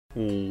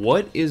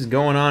What is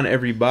going on,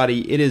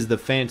 everybody? It is the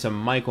Phantom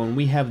Michael, and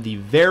we have the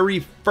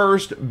very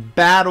first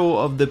battle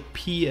of the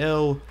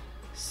PLCL.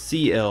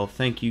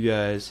 Thank you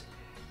guys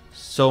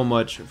so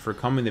much for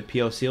coming. The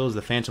PLCL is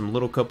the Phantom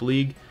Little Cup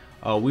League.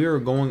 We are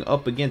going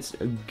up against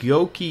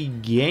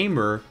Gokey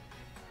Gamer,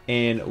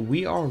 and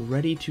we are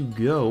ready to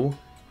go.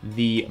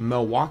 The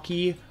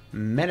Milwaukee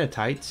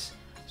Metatites.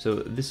 So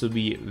this will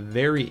be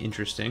very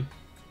interesting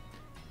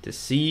to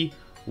see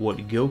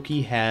what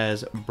Gokey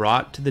has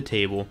brought to the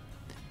table.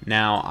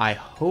 Now, I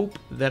hope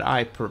that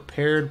I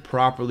prepared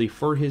properly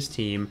for his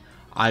team.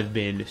 I've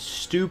been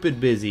stupid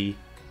busy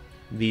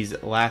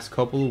these last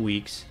couple of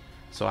weeks,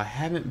 so I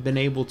haven't been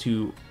able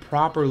to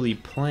properly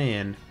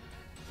plan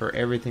for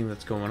everything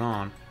that's going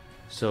on.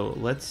 So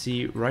let's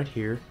see right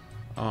here.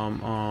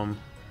 Let's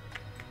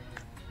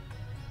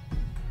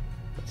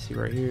see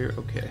right here.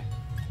 Okay.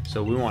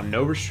 So we want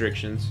no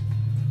restrictions.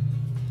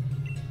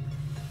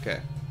 Okay.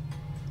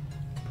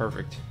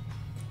 Perfect.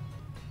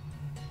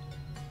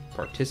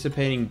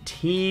 Participating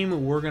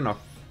team, we're gonna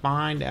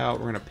find out.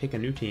 We're gonna pick a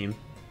new team,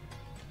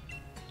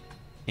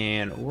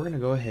 and we're gonna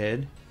go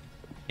ahead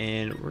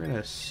and we're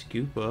gonna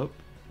scoop up.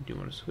 Do you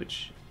want to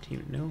switch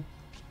team? No.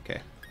 Okay,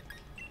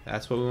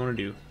 that's what we want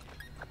to do.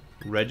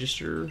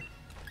 Register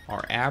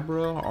our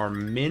Abra, our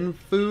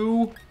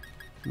Minfu.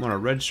 We want to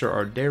register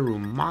our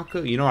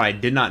Darumaka. You know what? I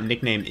did not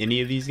nickname any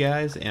of these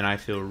guys, and I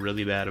feel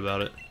really bad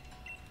about it.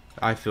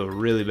 I feel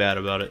really bad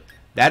about it.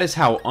 That is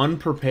how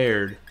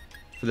unprepared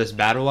for this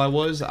battle I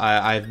was.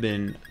 I've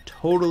been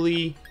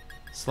totally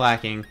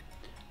slacking,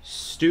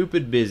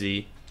 stupid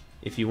busy,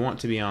 if you want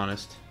to be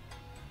honest.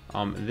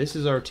 This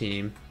is our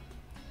team.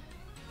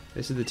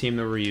 This is the team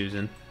that we're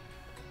using,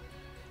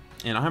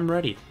 and I'm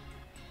ready.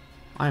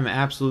 I'm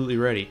absolutely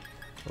ready.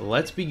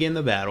 Let's begin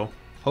the battle.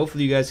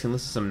 Hopefully you guys can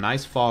listen to some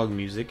nice fog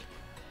music.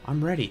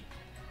 I'm ready.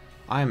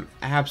 I'm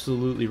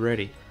absolutely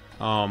ready.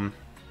 Okay,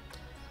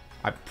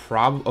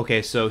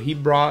 so he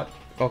brought,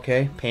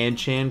 okay,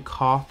 Panchan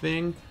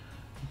coughing.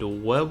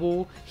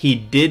 Dwebble. He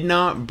did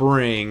not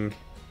bring.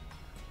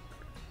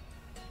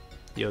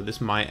 Yo, this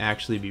might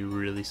actually be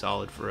really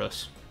solid for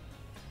us.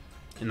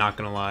 I'm not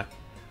gonna lie.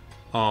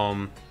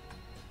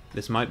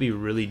 This might be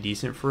really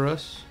decent for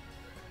us.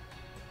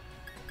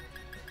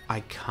 I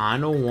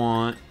kind of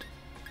want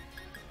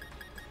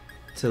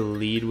to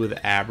lead with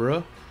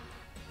Abra.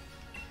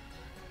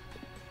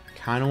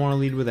 Kind of want to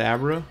lead with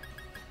Abra.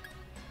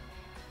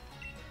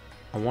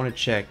 I want to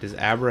check. Does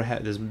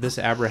this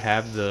Abra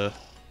have the?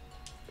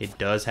 It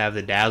does have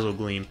the Dazzle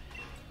Gleam.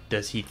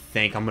 Does he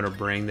think I'm going to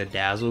bring the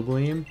Dazzle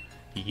Gleam?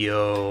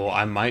 Yo,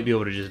 I might be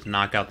able to just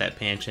knock out that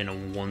Panchan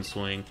in one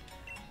swing.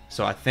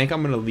 So I think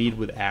I'm going to lead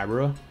with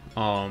Abra.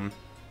 I'm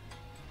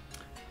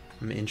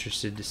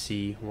interested to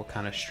see what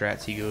kind of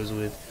strats he goes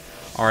with.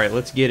 Alright,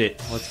 let's get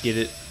it. Let's get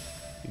it.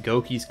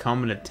 Gokey's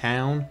coming to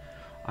town.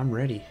 I'm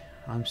ready.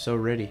 I'm so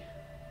ready.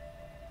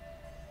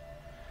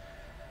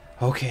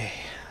 Okay,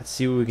 let's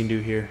see what we can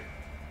do here.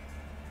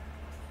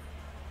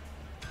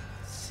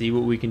 See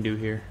what we can do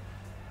here.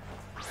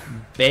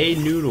 Bay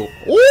Noodle.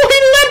 Oh, he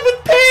led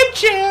with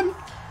Panchan.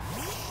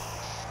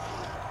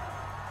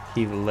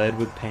 He led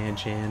with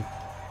Panchan.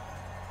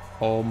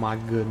 Oh my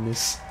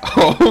goodness.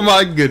 Oh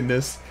my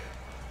goodness.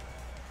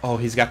 Oh,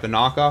 he's got the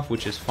knockoff,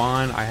 which is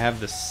fine. I have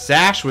the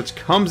sash, which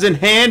comes in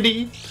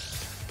handy.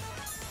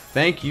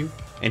 Thank you.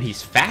 And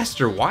he's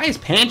faster. Why is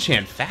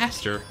Panchan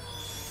faster?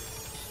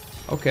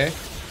 Okay.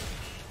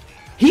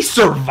 He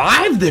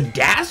survived the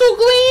Dazzle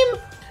Gleam?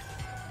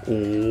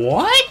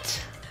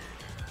 What?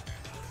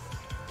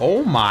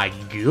 Oh my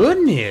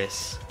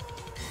goodness.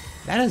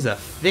 That is a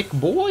thick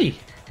boy.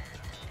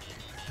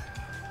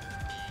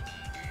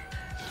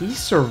 He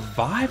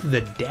survived the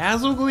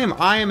Dazzle Gleam.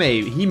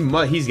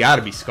 He's got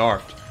to be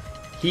scarfed.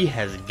 He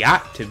has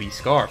got to be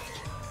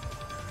scarfed.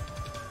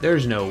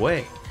 There's no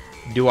way.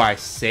 Do I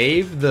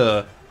save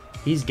the?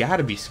 He's got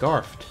to be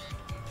scarfed.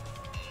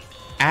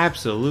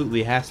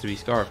 Absolutely has to be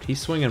scarfed. He's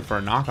swinging for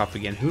a knockoff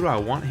again. Who do I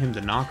want him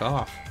to knock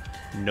off?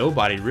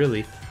 Nobody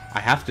really. I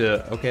have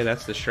to. Okay,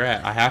 that's the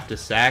strat. I have to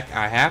sack.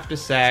 I have to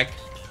sack.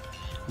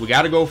 We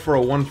got to go for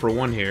a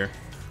 1-for-1 here,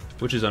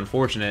 which is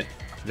unfortunate.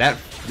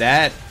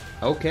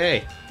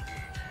 Okay.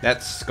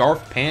 That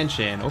scarf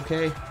Panchan.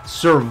 Okay.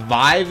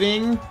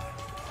 Surviving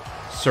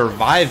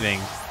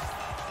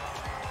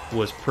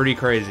was pretty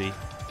crazy.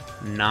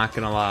 Not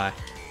gonna lie.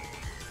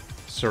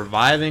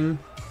 Surviving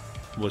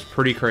was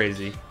pretty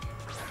crazy.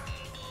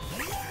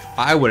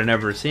 I would have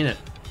never seen it.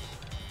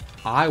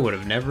 I would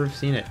have never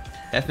seen it.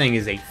 That thing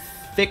is a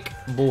thick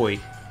boy.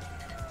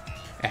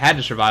 It had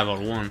to survive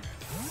on one.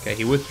 Okay,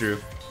 he withdrew.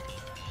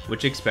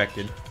 Which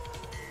expected.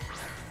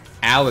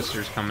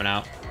 Alistair's coming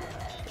out.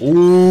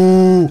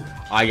 Ooh,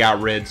 I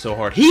got red so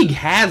hard. He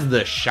has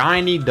the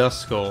shiny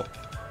Duskull.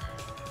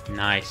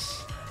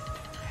 Nice.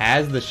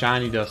 Has the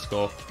shiny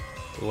Duskull.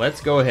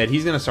 Let's go ahead.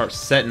 He's going to start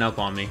setting up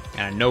on me,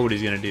 and I know what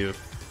he's going to do.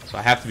 So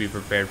I have to be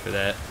prepared for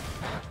that.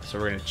 So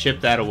we're going to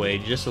chip that away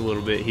just a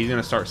little bit. He's going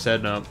to start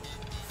setting up.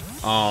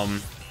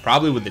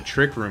 Probably with the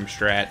Trick Room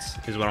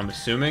strats is what I'm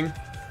assuming.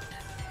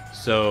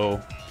 So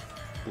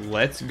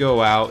let's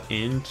go out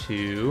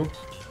into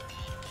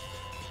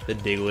the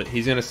Diglett.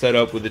 He's gonna set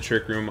up with the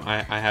Trick Room.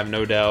 I have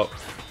no doubt.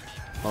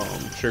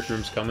 Trick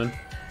Room's coming.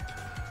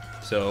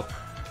 So,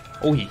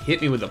 oh, he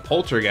hit me with a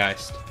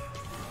Poltergeist.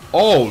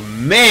 Oh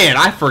man,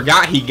 I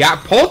forgot he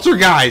got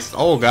Poltergeist.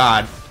 Oh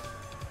god.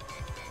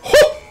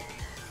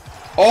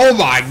 Oh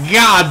my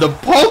god, the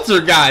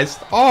Poltergeist.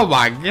 Oh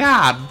my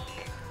god.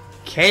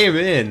 Came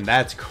in.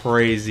 That's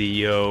crazy,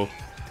 yo.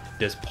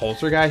 Does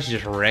Poltergeist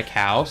just wreck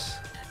house?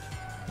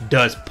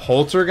 Does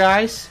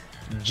Poltergeist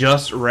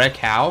just wreck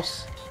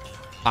house?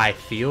 I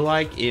feel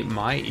like it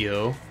might,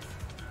 yo.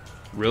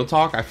 Real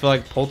talk, I feel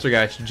like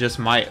Poltergeist just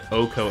might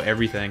OHKO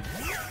everything.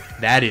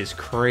 That is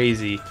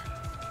crazy.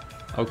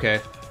 Okay.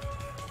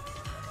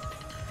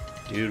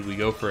 Dude, we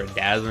go for a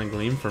Dazzle and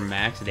Gleam for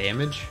max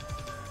damage.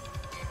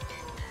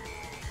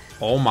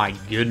 Oh my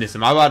goodness,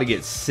 am I about to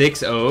get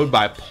 6-0'd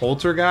by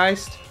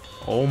Poltergeist?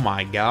 Oh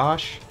my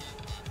gosh.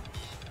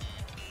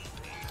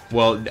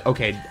 Well,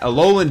 okay,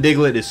 Alolan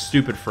Diglett is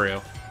stupid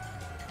frail.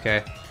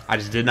 Okay, I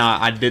did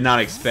not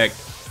expect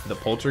the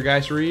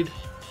Poltergeist read.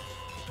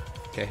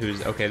 Okay,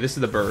 okay, this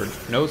is the bird.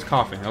 No, it's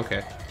coughing,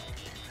 okay.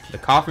 The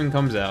coughing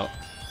comes out.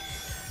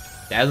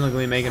 Dazzle and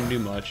Gleam ain't gonna do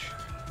much.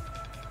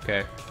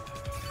 Okay.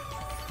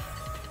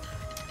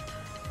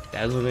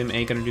 Dazzle and Gleam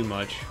ain't gonna do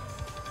much.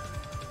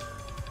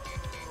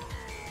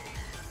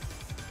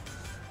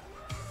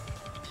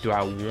 Do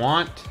I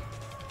want...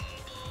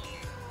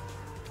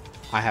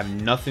 I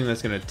have nothing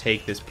that's going to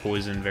take this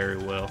poison very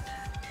well.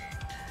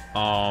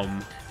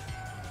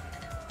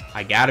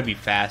 I gotta be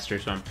faster,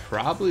 so I'm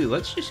probably...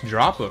 Let's just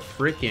drop a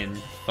freaking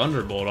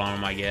Thunderbolt on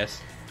him, I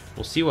guess.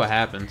 We'll see what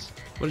happens.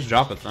 We'll just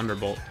drop a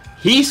Thunderbolt.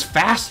 He's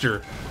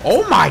faster!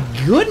 Oh my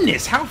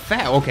goodness, how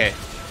fast... Okay.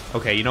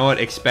 Okay, you know what?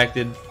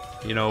 Expected.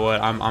 You know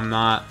what? I'm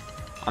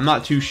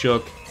not too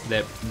shook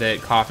that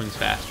coughing's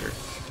faster.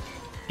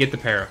 Get the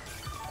para.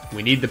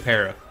 We need the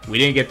para. We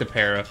didn't get the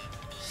para.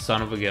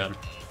 Son of a gun.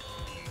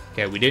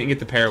 Okay, we didn't get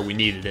the para. We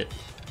needed it.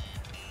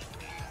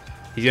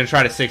 He's gonna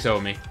try to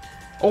 6-0 me.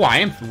 Oh, I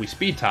am. We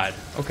speed tied.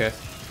 Okay,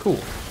 cool.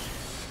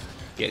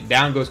 Get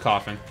down goes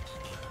coughing.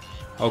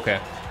 Okay,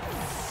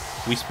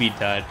 we speed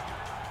tied.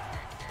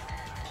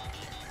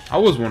 I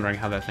was wondering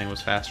how that thing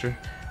was faster.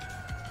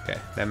 Okay,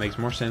 that makes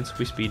more sense.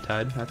 We speed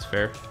tied. That's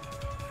fair.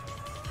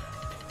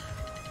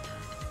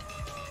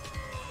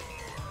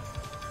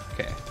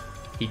 Okay,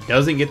 he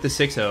doesn't get the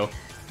 6-0.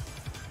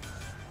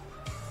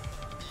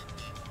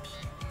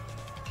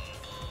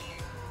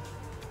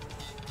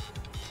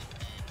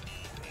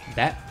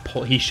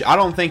 I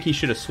don't think he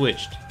should have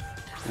switched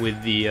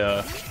with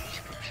the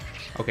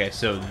okay,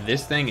 so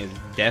this thing is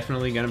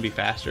definitely gonna be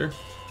faster.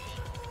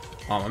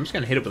 I'm just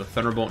gonna hit it with a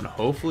Thunderbolt and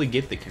hopefully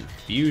get the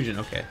confusion.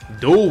 Okay,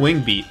 dual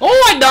wing beat.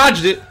 Oh, I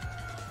dodged it.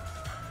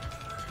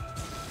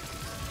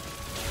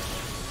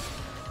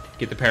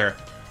 Get the para.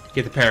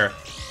 Get the para.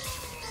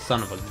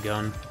 Son of a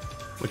gun.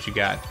 What you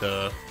got?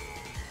 The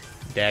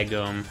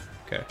daggum.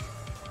 Okay.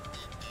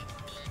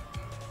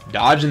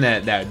 Dodging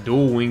that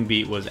dual wing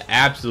beat was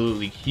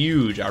absolutely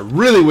huge. I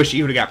really wish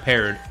he would have got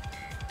parried.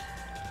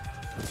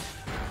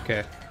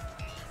 Okay.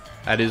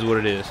 That is what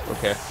it is.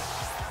 Okay.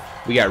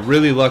 We got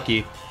really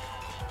lucky.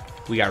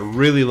 We got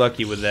really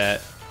lucky with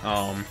that.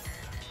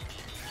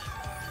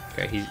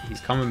 Okay,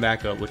 he's coming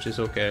back up, which is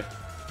okay.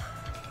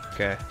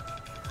 Okay.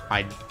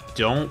 I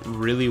don't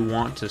really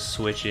want to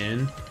switch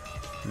in.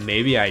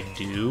 Maybe I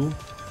do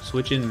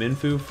switch in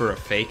Minfu for a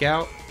fake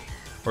out.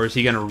 Or is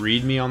he going to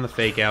read me on the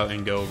fake out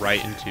and go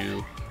right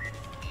into...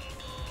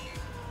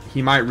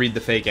 He might read the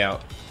fake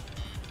out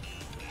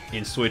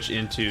and switch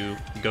into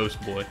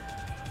Ghost Boy.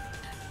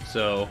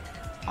 So,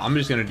 I'm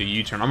just going to do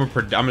U-turn. I'm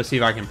going to see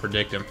if I can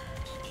predict him.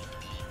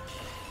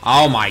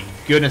 Oh my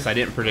goodness, I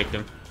didn't predict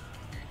him.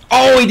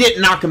 Oh, he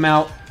didn't knock him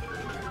out.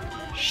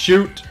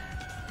 Shoot.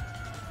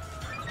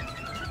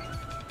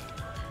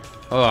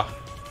 Ugh.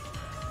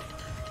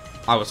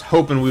 I was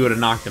hoping we would have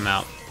knocked him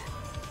out.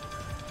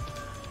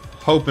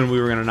 Hoping we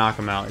were going to knock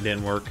him out. It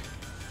didn't work.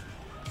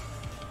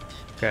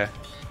 Okay.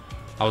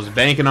 I was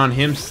banking on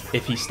him.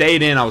 If he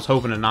stayed in, I was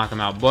hoping to knock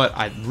him out. But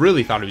I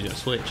really thought he was going to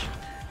switch.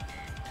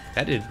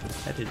 That did.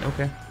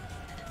 Okay.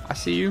 I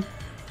see you.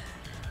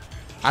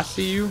 I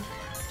see you.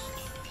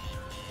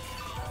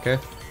 Okay.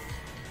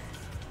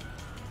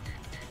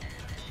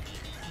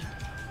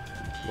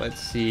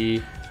 Let's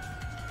see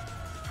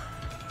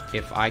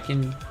if I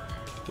can...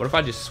 What if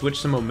I just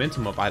switch some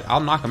momentum up?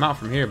 I'll knock him out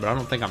from here, but I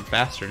don't think I'm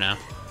faster now.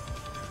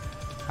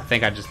 I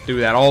think I just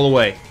threw that all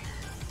away.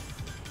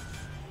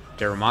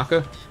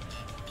 Darumaka,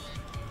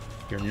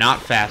 you're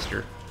not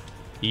faster.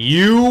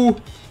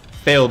 You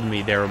failed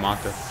me,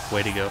 Darumaka.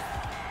 Way to go.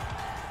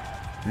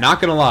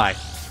 Not gonna lie.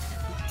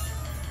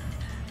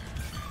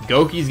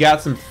 Gokey's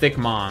got some thick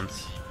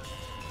mons.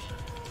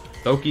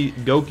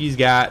 Gokey's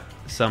got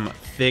some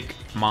thick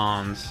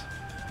mons.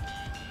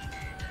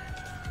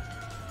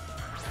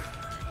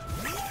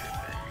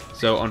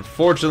 So,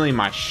 unfortunately,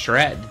 my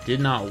strat did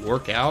not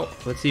work out.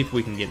 Let's see if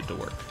we can get it to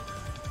work.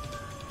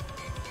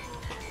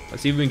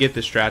 Let's see if we can get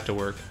this strat to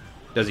work.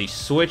 Does he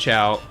switch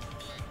out?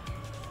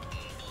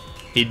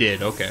 He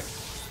did, okay.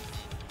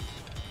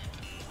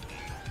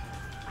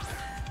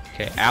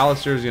 Okay,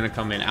 Alistair's gonna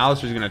come in.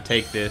 Alistair's gonna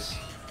take this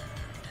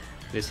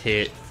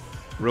hit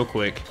real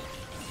quick.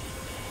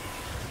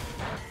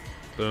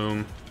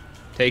 Boom.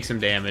 Take some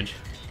damage.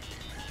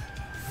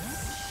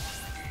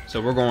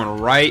 So we're going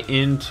right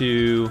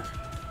into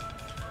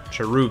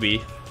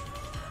Cherubi.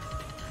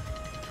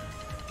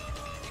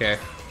 Okay.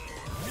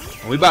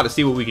 We about to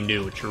see what we can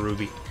do with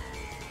Cherubi.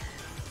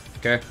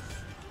 Okay.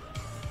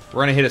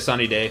 We're gonna hit a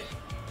sunny day.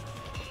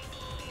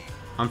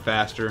 I'm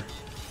faster.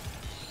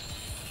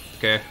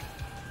 Okay.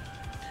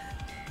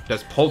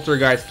 Does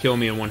Poltergeist kill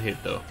me in one hit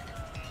though?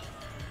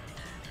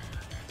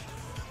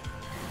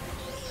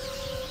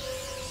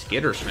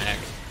 Skitter Smack.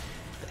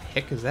 What the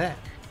heck is that?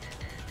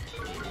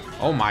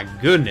 Oh my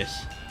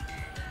goodness.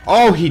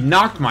 Oh, he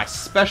knocked my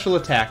special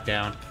attack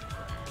down.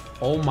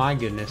 Oh my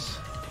goodness.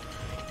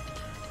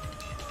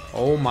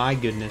 Oh my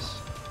goodness.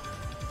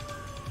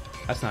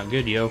 That's not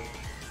good, yo.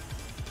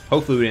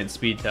 Hopefully we didn't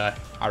speed tie.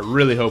 I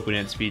really hope we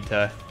didn't speed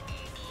tie.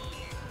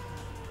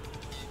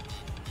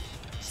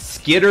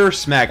 Skitter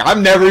Smack.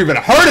 I've never even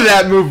heard of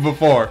that move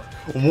before.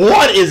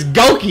 What is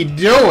Gokey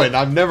doing?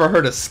 I've never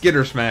heard of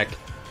Skitter Smack.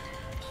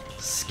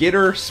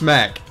 Skitter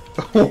Smack.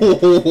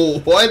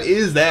 What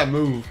is that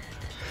move?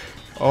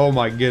 Oh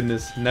my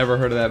goodness. Never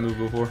heard of that move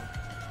before.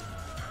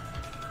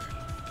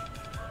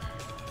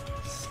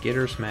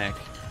 Skitter Smack.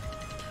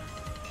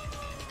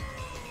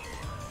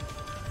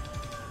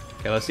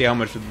 Okay, let's see how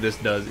much this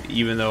does,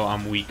 even though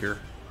I'm weaker.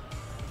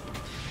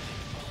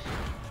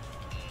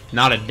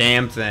 Not a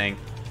damn thing.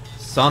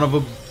 Son of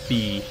a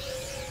bee.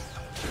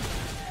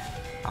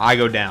 I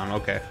go down.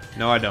 Okay.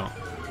 No, I don't.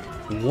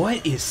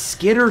 What is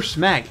Skitter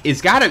Smack?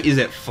 Is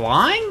it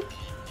flying?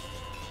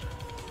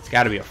 It's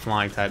gotta be a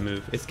flying type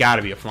move. It's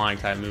gotta be a flying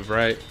type move,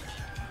 right?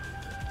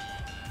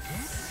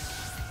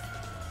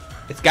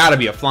 It's gotta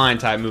be a flying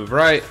type move,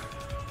 right?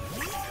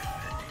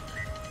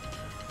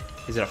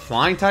 Is it a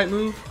flying type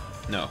move?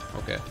 No.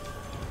 Okay.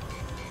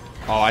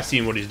 Oh, I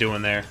see what he's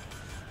doing there.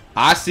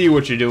 I see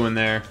what you're doing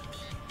there.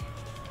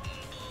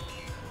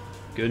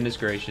 Goodness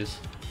gracious.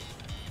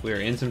 We are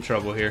in some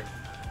trouble here.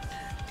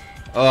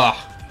 Ugh.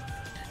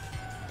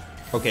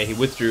 Okay, he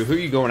withdrew. Who are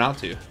you going out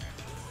to?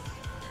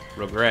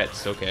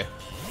 Regrets. Okay.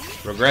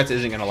 Regrets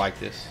isn't going to like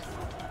this.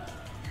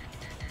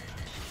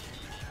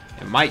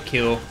 It might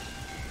kill.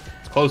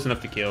 It's close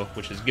enough to kill,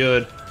 which is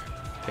good.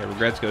 Okay,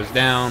 Regrets goes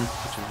down,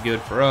 which is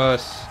good for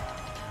us.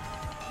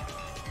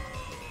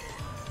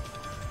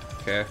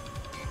 Okay.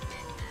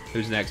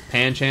 Who's next?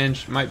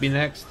 Panchan might be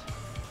next.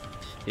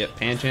 Yep,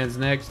 Panchan's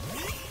next.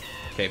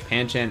 Okay,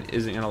 Panchan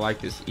isn't going to like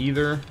this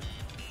either.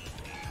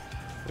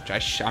 Which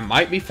I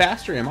might be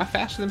faster. Am I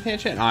faster than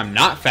Panchan? No, I'm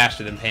not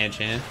faster than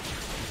Panchan.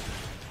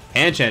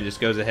 Panchan just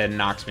goes ahead and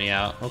knocks me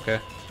out. Okay.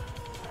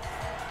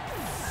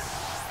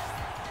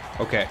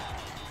 Okay.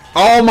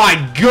 Oh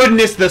my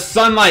goodness, the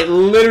sunlight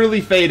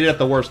literally faded at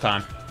the worst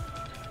time.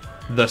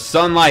 The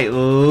sunlight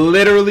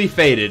literally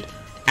faded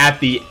at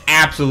the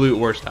absolute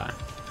worst time.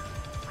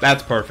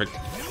 That's perfect.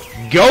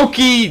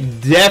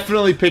 Gokey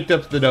definitely picked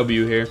up the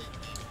W here.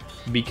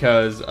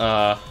 Because,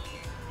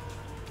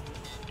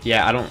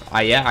 yeah,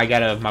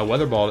 my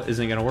weather ball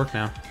isn't gonna work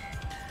now.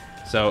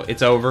 So,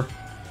 it's over.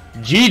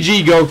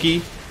 GG,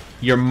 Gokey.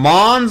 Your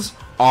mons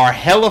are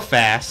hella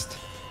fast.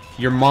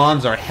 Your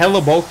mons are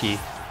hella bulky.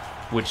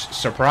 Which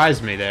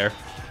surprised me there.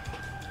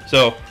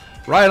 So,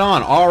 right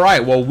on.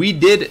 Alright, well, we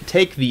did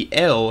take the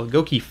L.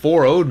 Gokey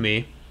 4-0'd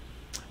me.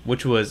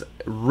 Which was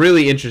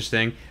really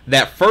interesting.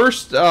 That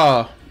first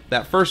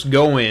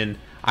go-in,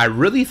 I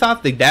really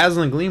thought the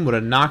Dazzle and Gleam would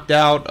have knocked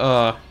out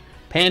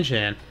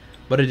Panchan.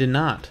 But it did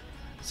not.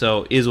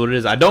 So, is what it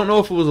is. I don't know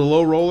if it was a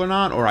low roll or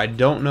not, or I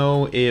don't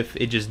know if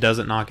it just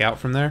doesn't knock out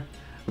from there.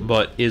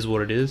 But is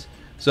what it is.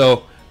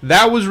 So,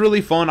 that was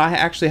really fun. I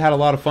actually had a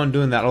lot of fun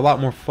doing that. A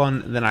lot more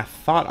fun than I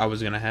thought I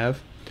was going to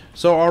have.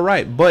 So,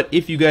 alright. But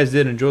if you guys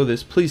did enjoy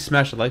this, please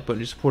smash the like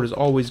button. Your support is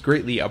always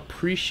greatly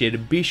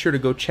appreciated. Be sure to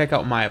go check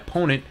out my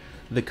opponent,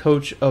 the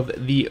coach of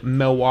the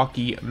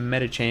Milwaukee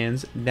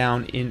Metachans,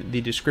 down in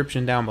the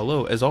description down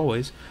below, as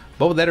always.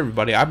 But with that,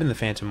 everybody, I've been the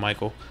Phantom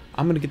Michael.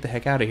 I'm going to get the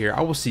heck out of here.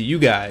 I will see you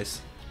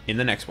guys in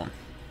the next one.